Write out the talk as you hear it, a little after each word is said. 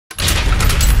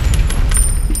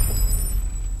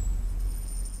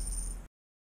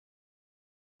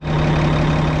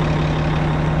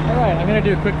going to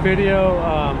do a quick video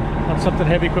on something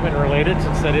heavy equipment related,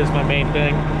 since that is my main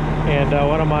thing. And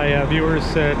one of my viewers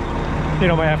said,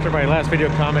 you know, after my last video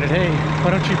commented, hey,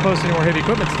 why don't you post any more heavy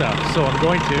equipment stuff? So I'm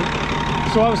going to.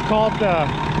 So I was called by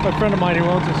a friend of mine who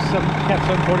owns a Cat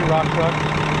 740 rock truck.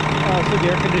 So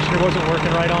the air conditioner wasn't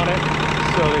working right on it.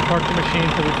 So they parked the machine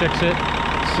till we fix it.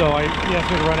 So he asked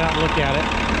me to run out and look at it.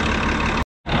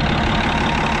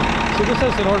 So this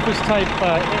has an orifice type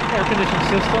air conditioning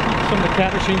system. Some of the Cat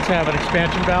machines have an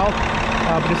expansion valve,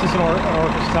 but this is an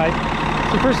orifice type.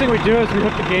 So the first thing we do is we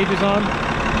hook the gauges on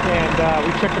and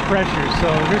we check the pressure. So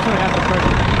here's what I have the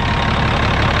pressure.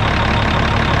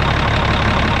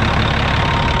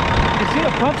 You can see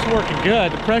the pump's working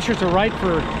good. The pressures are right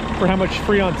for how much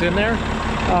Freon's in there,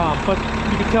 but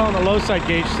you can tell on the low side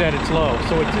gauge set it's low.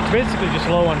 So it's basically just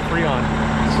low on Freon.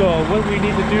 So what we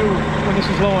need to do when this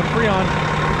is low on Freon,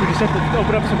 we just have to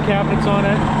open up some cabinets on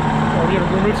it, or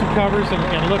remove some covers and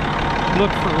look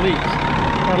for leaks.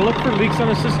 Now to look for leaks on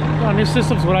these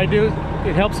systems, what I do,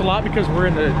 it helps a lot because we're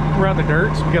on the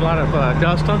dirt, so we get a lot of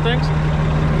dust on things.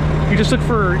 You just look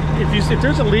for, if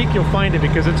there's a leak, you'll find it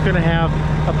because it's going to have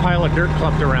a pile of dirt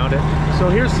clumped around it. So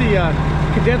here's the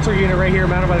condenser unit right here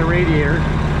mounted by the radiator.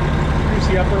 Here's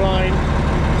the upper line,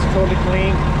 it's totally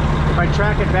clean. If I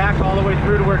track it back all the way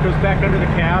through to where it goes back under the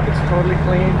cab, it's totally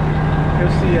clean.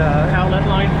 Here's the outlet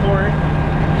line for it.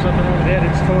 There's nothing wrong with it,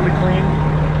 it's totally clean.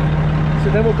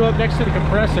 So then we'll go up next to the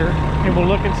compressor and we'll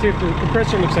look and see if the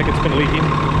compressor looks like it's been leaking.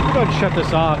 We'll go ahead and shut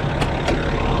this off.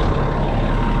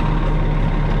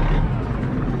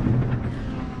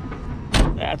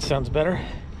 That sounds better.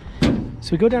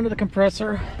 So we go down to the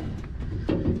compressor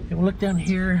and we'll look down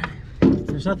here.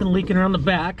 There's nothing leaking around the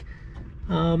back.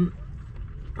 I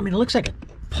mean, it looks like it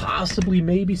possibly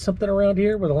maybe something around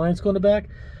here where the line's going to back,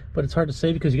 but it's hard to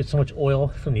say because you get so much oil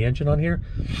from the engine on here.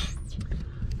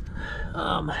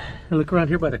 I look around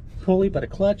here by the pulley, by the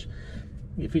clutch.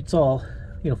 If it's all,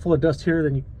 full of dust here,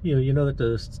 then you know that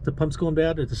the pump's going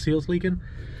bad or the seal's leaking.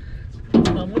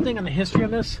 One thing on the history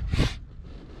on this,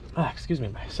 excuse me,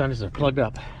 my sinuses are plugged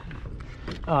up.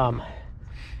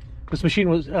 This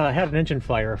machine had an engine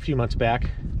fire a few months back,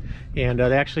 and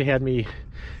they actually had me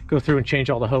go through and change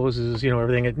all the hoses,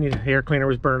 everything. The air cleaner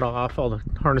was burned off, all the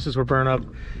harnesses were burned up.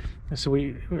 So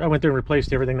I went through and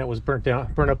replaced everything that was burnt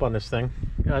up on this thing.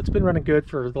 It's been running good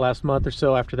for the last month or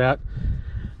so after that.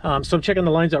 So I'm checking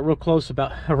the lines out real close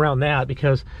around that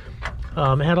because I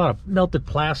had a lot of melted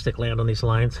plastic land on these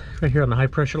lines. Right here on the high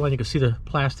pressure line, you can see the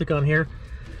plastic on here.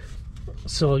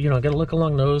 So, I got to look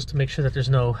along those to make sure that there's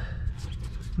no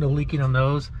leaking on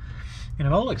those. And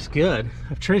it all looks good.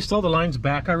 I've traced all the lines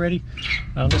back already.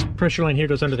 This pressure line here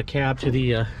goes under the cab to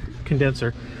the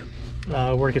condenser,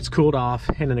 where it gets cooled off,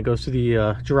 and then it goes to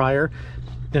the dryer,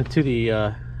 then to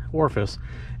the orifice,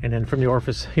 and then from the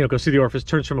orifice, goes through the orifice,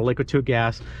 turns from a liquid to a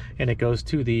gas, and it goes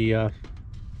to the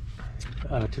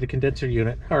condenser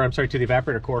unit, or I'm sorry, to the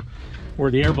evaporator core,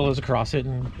 where the air blows across it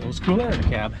and blows cool air in the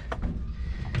cab.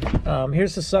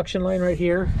 Here's the suction line right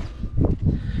here.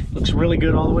 Looks really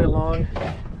good all the way along.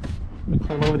 Let me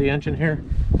climb over the engine here.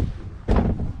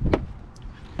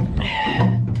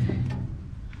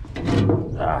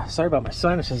 Sorry about my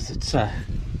sinuses. It's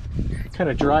kind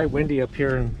of dry, windy up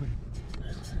here, and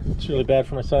it's really bad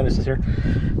for my sinuses here.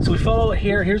 So we follow it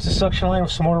here. Here's the suction line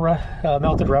with some more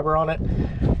melted rubber on it.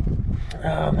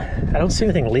 I don't see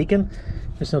anything leaking.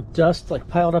 There's no dust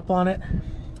piled up on it.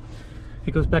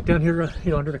 It goes back down here,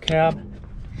 under the cab,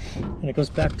 and it goes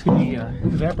back to the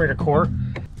evaporator core.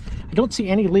 I don't see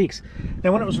any leaks.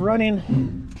 Now when it was running,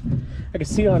 I could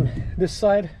see on this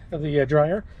side of the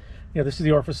dryer, this is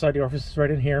the orifice side. The orifice is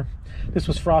right in here. This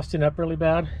was frosting up really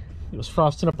bad. It was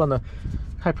frosting up on the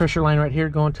high pressure line right here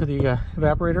going to the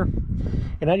evaporator,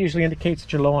 and that usually indicates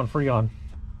that you're low on Freon.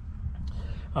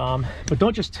 But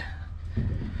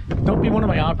don't be one of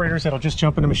my operators that'll just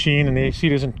jump in the machine and the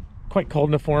AC isn't quite cold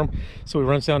enough for him, so he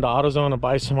runs down to Ozone and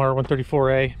buys some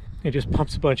R134A and just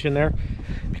pumps a bunch in there,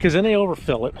 because then they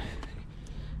overfill it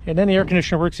and then the air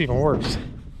conditioner works even worse.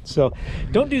 So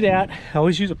don't do that. I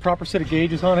always use a proper set of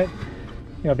gauges on it.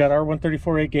 I've got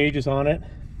R134A gauges on it.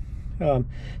 So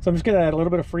I'm just going to add a little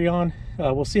bit of Freon.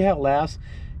 We'll see how it lasts.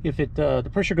 If the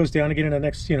pressure goes down again in the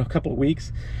next couple of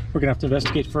weeks, we're going to have to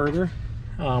investigate further.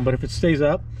 But if it stays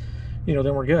up,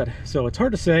 then we're good. So it's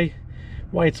hard to say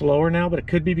why it's lower now, but it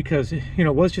could be because it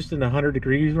was just in the 100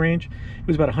 degrees range. It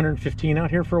was about 115 out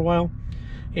here for a while,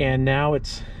 and now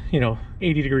it's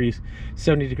 80 degrees,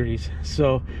 70 degrees.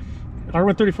 So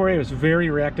R134A is very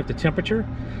reactive to temperature.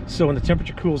 So when the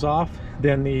temperature cools off,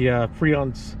 then the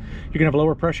Freon's, you're gonna have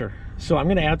lower pressure. So I'm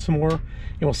gonna add some more and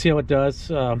we'll see how it does.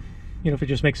 If it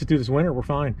just makes it through this winter, we're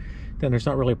fine. then there's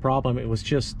not really a problem. It was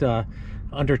just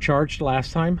undercharged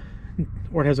last time,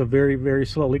 or it has a very, very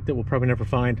slow leak that we'll probably never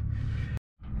find.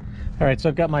 All right, so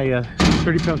I've got my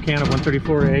 30-pound can of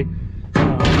 134A.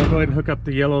 I'll go ahead and hook up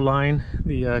the yellow line,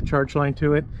 the charge line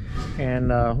to it, and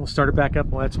we'll start it back up.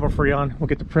 We'll add some more Freon. We'll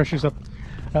get the pressures up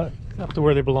to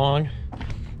where they belong,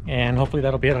 and hopefully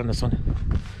that'll be it on this one.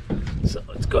 So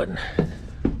let's go ahead and...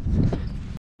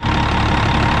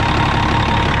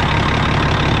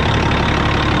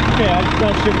 Okay, I'm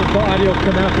not sure if the audio will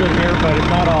come out good here, but it's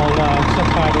not all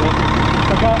subtitled.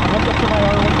 I'm hooked up to my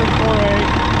R134A.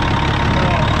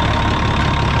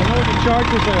 I know when you charge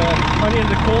with on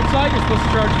the cold side, you're supposed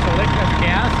to charge with as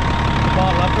gas, the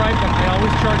bottle upright, but I always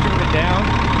charge it with it down.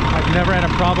 I've never had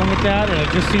a problem with that, and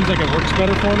it just seems like it works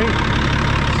better for me.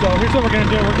 So here's what we're going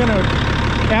to do. We're going to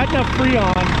add enough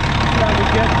Freon that we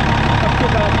get up to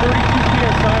about 32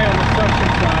 psi on the suction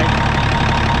side.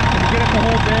 And we get it to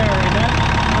hold there, and that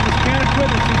on this can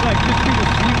equipment seems like just be the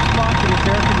sweet spot for this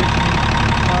air conditioning,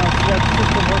 so that the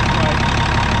system works right.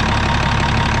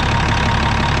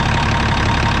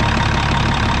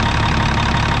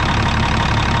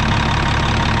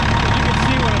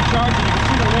 Charging, you can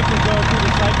see the liquid go through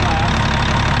the sight glass.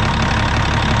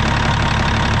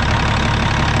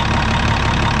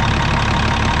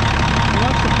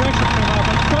 Once the pressure comes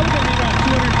up, it's probably going to be around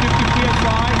 250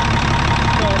 psi.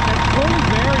 So it totally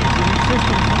varies in these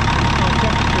systems on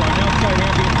temperature, on outside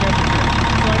ambient temperature.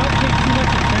 So I don't pay too much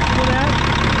attention to that.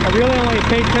 I really only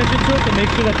pay attention to it to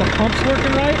make sure that the pump's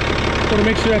working right, or to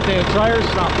make sure that the dryer's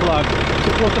not plugged.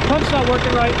 So if the pump's not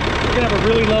working right, we're going to have a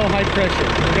really low high pressure.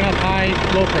 We're going to have high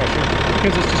low pressure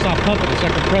because it's just not pumping, it's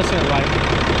not compressing it right.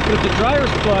 But if the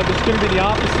dryer's plugged, it's going to be the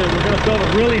opposite. We're going to build a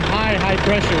really high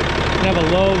pressure and have a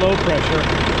low pressure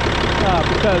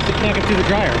because it can't get through the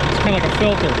dryer. It's kind of like a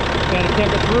filter, and it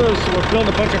can't get through, so we're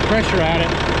building a bunch of pressure at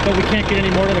it, but we can't get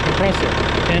any more to the compressor.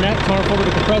 And that's harmful to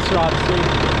the compressor, obviously,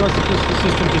 plus the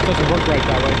system just doesn't work right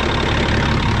that way.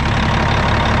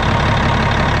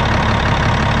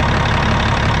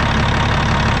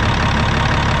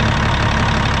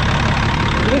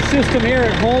 This system here,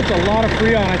 it holds a lot of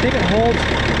Freon. I think it holds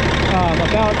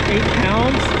about 8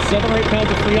 pounds, 7 or 8 pounds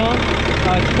of Freon.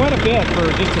 It's quite a bit for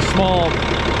just a small,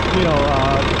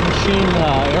 machine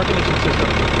air conditioning system.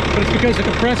 But it's because the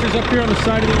compressor's up here on the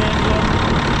side of the engine.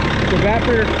 The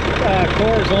evaporator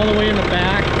core is all the way in the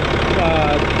back.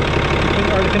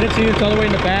 Or the condensing unit's all the way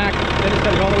in the back. Then it's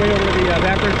got it all the way over to the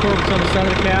evaporator core that's on the side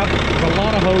of the cab. There's a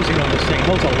lot of hosing on this thing. It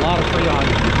holds a lot of Freon.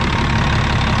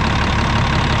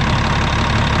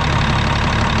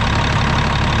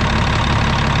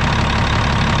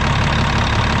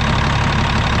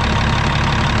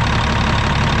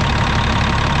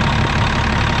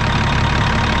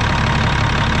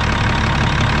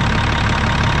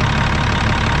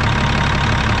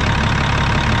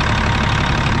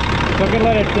 So I'm going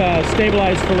to let it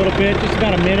stabilize for a little bit, just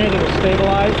about a minute. It will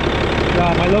stabilize.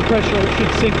 My low pressure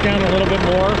should sink down a little bit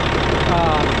more.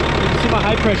 You can see my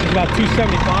high pressure is about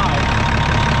 275.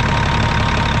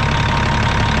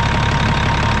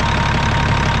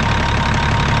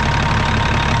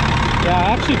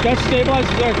 Yeah, actually it does stabilize.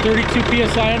 It's at 32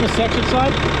 psi on the suction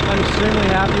side. I'm extremely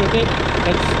happy with it.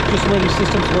 That's just where these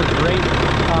systems work great.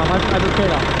 I've repaired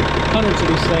hundreds of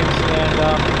these things, and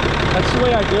that's the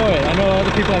way I do it. I know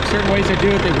other people have certain ways they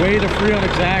do it. They weigh the Freon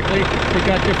exactly. They've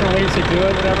got different ways they do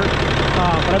it, whatever.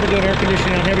 But I've been doing air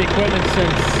conditioning on heavy equipment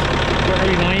since the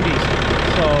early 90s.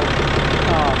 So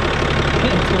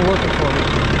it's been working for me.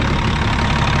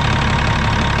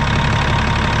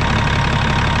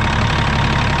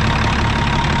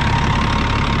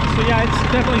 So yeah, it's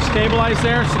definitely stabilized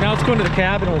there. So now let's go into the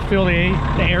cab and we'll feel the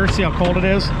air, see how cold it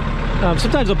is.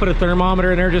 Sometimes I'll put a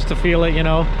thermometer in there just to feel it,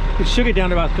 It should get down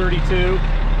to about 32.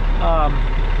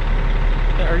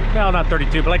 No, not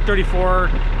 32, but like 34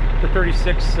 to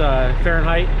 36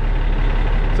 Fahrenheit.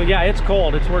 So yeah, it's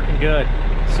cold. It's working good.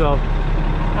 So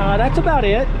that's about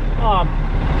it. I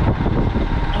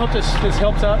hope this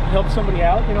helps somebody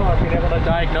out, being able to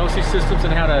diagnose these systems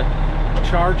and how to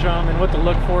charge them and what to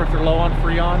look for if they're low on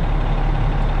Freon.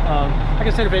 Like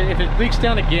I said, if it leaks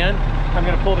down again, I'm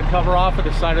going to pull the cover off of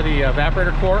the side of the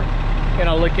evaporator core, and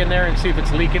I'll look in there and see if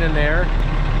it's leaking in there.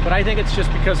 But I think it's just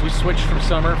because we switched from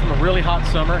a really hot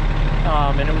summer,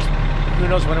 and it was, who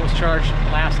knows when it was charged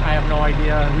last, I have no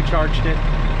idea. We charged it,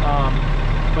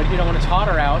 but when it's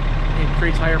hotter out, it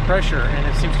creates higher pressure and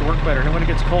it seems to work better. And when it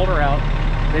gets colder out,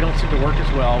 they don't seem to work as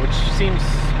well, which seems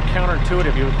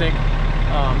counterintuitive. You would think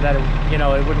that it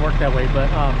wouldn't work that way,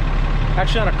 but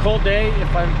actually on a cold day,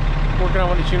 if I'm working on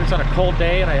one of these units on a cold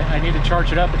day and I need to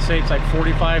charge it up, and say it's like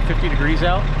 45, 50 degrees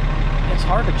out, it's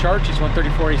hard to charge these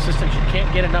 130/40 systems. You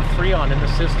can't get enough Freon in the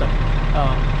system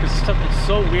because stuff is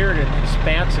so weird and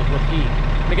expansive with heat.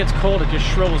 When it gets cold, it just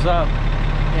shrivels up,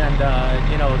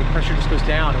 and you know, the pressure just goes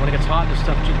down. And when it gets hot, the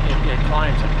stuff it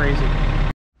climbs like crazy.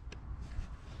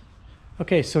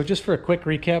 Okay, so just for a quick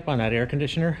recap on that air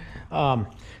conditioner.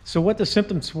 So what the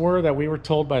symptoms were that we were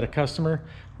told by the customer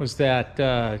was that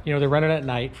you know, they're running at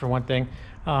night for one thing,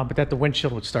 but that the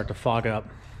windshield would start to fog up,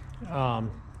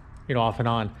 you know, off and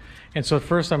on. And so at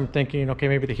first I'm thinking, okay,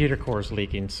 maybe the heater core is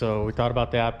leaking. So we thought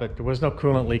about that, but there was no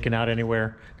coolant leaking out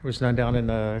anywhere. There was none down in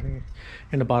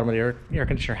the bottom of the air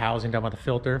conditioner housing down by the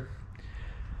filter.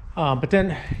 But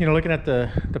then, you know, looking at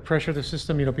the pressure of the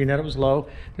system, you know, being that it was low,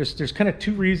 there's kind of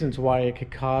two reasons why it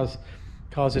could cause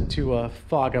it to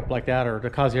fog up like that, or to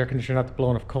cause the air conditioner not to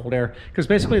blow enough cold air. Because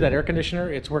basically that air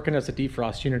conditioner, it's working as a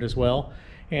defrost unit as well.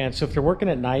 And so if they're working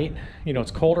at night, you know,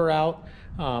 it's colder out.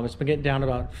 It's been getting down to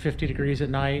about 50 degrees at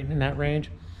night, in that range.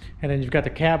 And then you've got the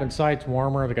cab inside, it's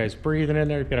warmer, the guy's breathing in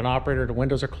there, you've got an operator, the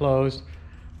windows are closed.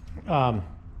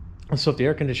 And so if the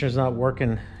air conditioner is not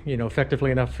working, you know,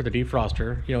 effectively enough for the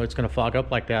defroster, you know, it's going to fog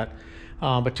up like that.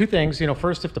 But two things, you know,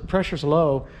 first, if the pressure's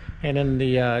low and then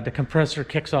the compressor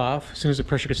kicks off, as soon as the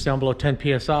pressure gets down below 10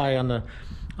 psi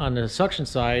on the suction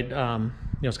side, you know,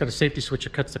 it's got a safety switch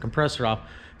that cuts the compressor off.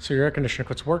 So your air conditioner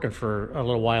quits working for a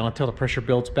little while until the pressure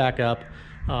builds back up.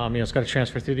 You know, it's got to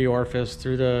transfer through the orifice,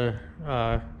 through the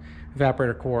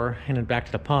evaporator core, and then back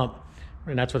to the pump.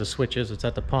 And that's where the switch is, it's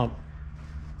at the pump.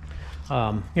 You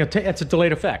know, it's a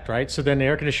delayed effect, right? So then the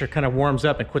air conditioner kind of warms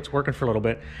up and quits working for a little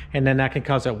bit, and then that can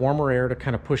cause that warmer air to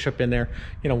kind of push up in there.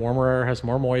 You know, warmer air has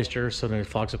more moisture, so then it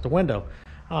fogs up the window.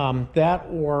 That,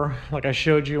 or like I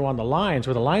showed you on the lines,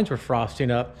 where the lines were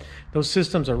frosting up, those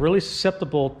systems are really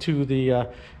susceptible to the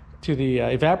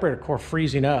evaporator core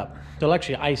freezing up. They'll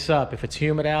actually ice up if it's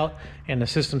humid out and the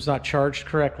system's not charged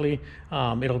correctly.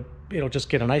 It'll just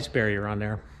get an ice barrier on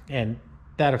there, and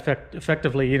that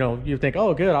effectively, you know, you think,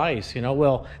 oh, good, ice, you know,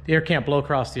 well, the air can't blow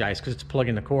across the ice because it's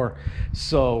plugging the core,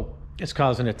 so it's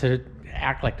causing it to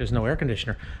act like there's no air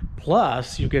conditioner.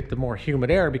 Plus you get the more humid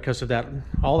air because of that,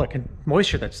 all that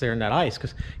moisture that's there in that ice,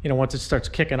 because, you know, once it starts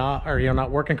kicking off, or, you know,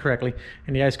 not working correctly,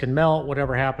 and the ice can melt,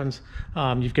 whatever happens,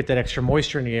 you get that extra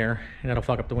moisture in the air, and that'll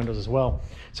fog up the windows as well.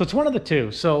 So it's one of the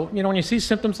two. So, you know, when you see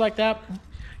symptoms like that,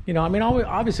 you know, I mean,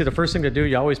 obviously the first thing to do,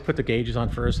 you always put the gauges on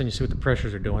first and you see what the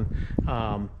pressures are doing.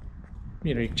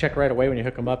 You know, you check right away when you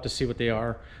hook them up to see what they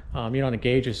are. You know, on the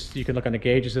gauges, you can look on the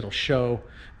gauges, it'll show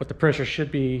what the pressure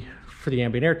should be for the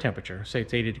ambient air temperature. Say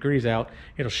it's 80 degrees out,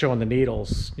 it'll show on the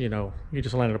needles, you know, you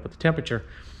just line it up with the temperature.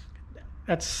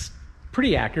 That's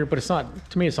pretty accurate, but it's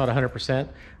not, to me, it's not 100%.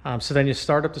 So then you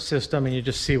start up the system and you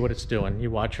just see what it's doing.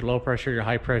 You watch your low pressure, your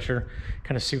high pressure,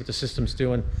 kind of see what the system's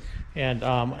doing. And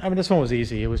I mean, this one was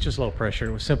easy. It was just low pressure.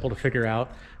 It was simple to figure out.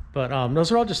 But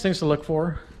those are all just things to look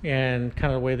for and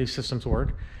kind of the way these systems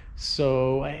work.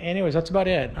 So anyways, that's about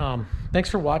it. Thanks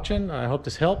for watching. I hope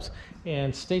this helps.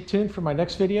 And stay tuned for my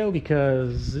next video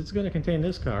because it's going to contain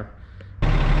this car.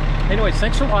 Anyways,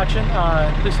 thanks for watching.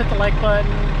 Please hit the like button,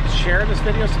 share this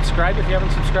video, subscribe if you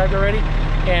haven't subscribed already.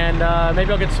 And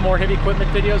maybe I'll get some more heavy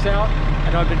equipment videos out.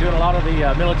 I know I've been doing a lot of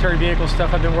the military vehicle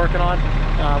stuff I've been working on,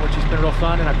 which has been real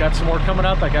fun, and I've got some more coming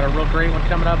up. I got a real great one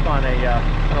coming up on a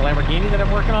Lamborghini that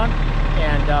I'm working on.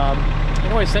 And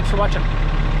anyways, thanks for watching.